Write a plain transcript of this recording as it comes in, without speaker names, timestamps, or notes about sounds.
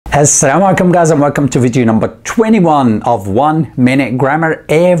Assalamu alaikum guys, and welcome to video number 21 of 1 Minute Grammar.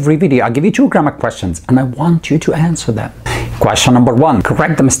 Every video I give you 2 grammar questions and I want you to answer them. Question number 1.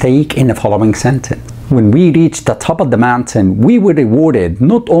 Correct the mistake in the following sentence. When we reached the top of the mountain, we were rewarded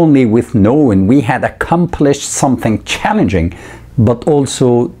not only with knowing we had accomplished something challenging, but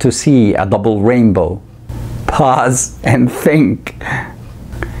also to see a double rainbow. Pause and think.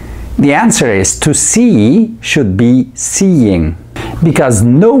 The answer is to see should be seeing, because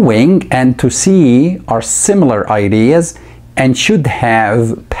knowing and to see are similar ideas and should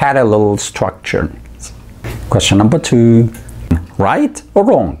have parallel structures. Question number 2. Right or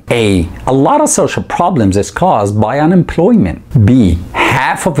wrong? A lot of social problems is caused by unemployment. B.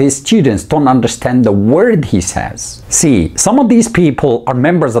 Half of his students don't understand the word he says. C. Some of these people are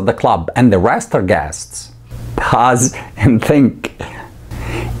members of the club and the rest are guests. Pause and think.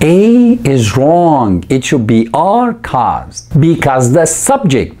 A is wrong. It should be are caused, because the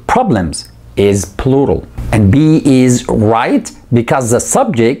subject, problems, is plural. And B is right because the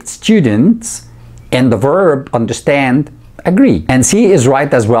subject, students, and the verb, understand, agree. And C is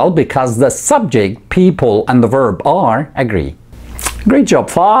right as well because the subject, people, and the verb are, agree. Great job,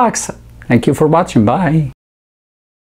 Fox. Thank you for watching. Bye.